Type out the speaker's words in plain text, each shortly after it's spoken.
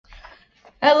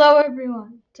Hello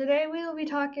everyone! Today we will be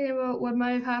talking about what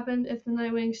might have happened if the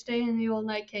Nightwings stay in the old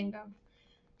Night Kingdom.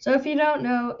 So if you don't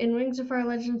know, in Wings of Fire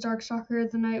Legends Darkstalker,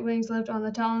 the Nightwings lived on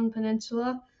the Talon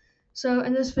Peninsula. So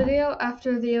in this video,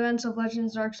 after the events of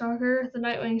Legends Darkstalker, the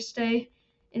Nightwings stay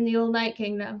in the old Night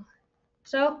Kingdom.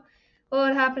 So, what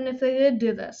would happen if they did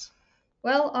do this?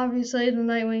 Well, obviously the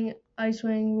Nightwing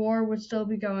Icewing war would still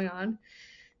be going on.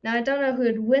 Now, I don't know who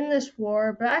would win this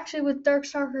war, but actually, with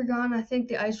Darkstalker gone, I think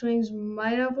the Icewings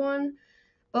might have won.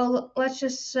 But let's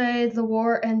just say the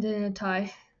war ended in a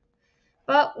tie.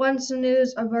 But once the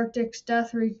news of Arctic's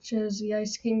death reaches the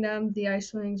Ice Kingdom, the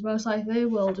Icewings most likely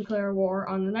will declare war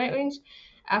on the Nightwings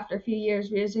after a few years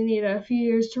because they need a few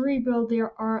years to rebuild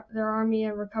their army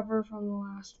and recover from the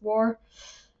last war.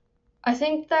 I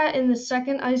think that in the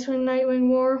second Icewing Nightwing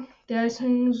war, the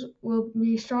Icewings will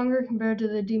be stronger compared to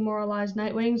the demoralized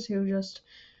Nightwings who just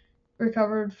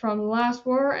recovered from the last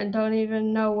war and don't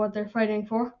even know what they're fighting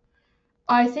for.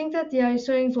 I think that the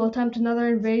Icewings will attempt another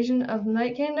invasion of the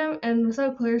Night Kingdom, and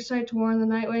without clear sight to warn the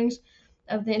Nightwings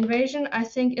of the invasion, I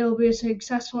think it will be a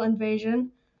successful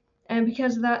invasion, and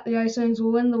because of that, the Icewings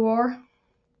will win the war.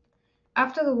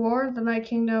 After the war, the Night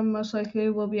Kingdom most likely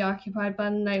will be occupied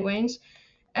by the Nightwings,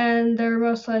 and there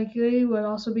most likely would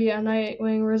also be a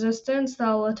Nightwing resistance that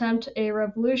will attempt a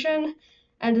revolution,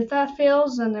 and if that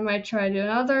fails, then they might try to do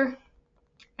another,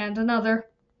 and another,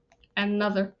 and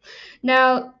another.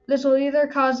 Now, this will either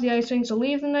cause the Icewings to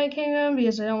leave the Night Kingdom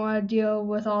because they don't want to deal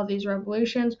with all these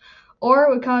revolutions, or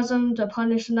it would cause them to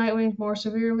punish the Nightwings more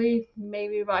severely,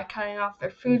 maybe by cutting off their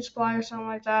food supply or something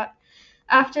like that.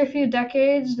 After a few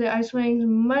decades, the Icewings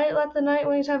might let the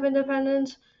Nightwings have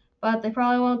independence, but they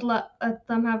probably won't let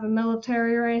them have a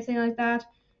military or anything like that,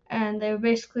 and they would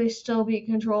basically still be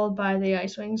controlled by the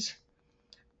Icewings.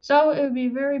 So it would be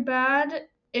very bad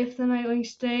if the Nightwings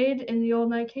stayed in the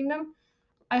old Night Kingdom.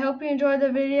 I hope you enjoyed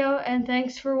the video and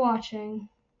thanks for watching.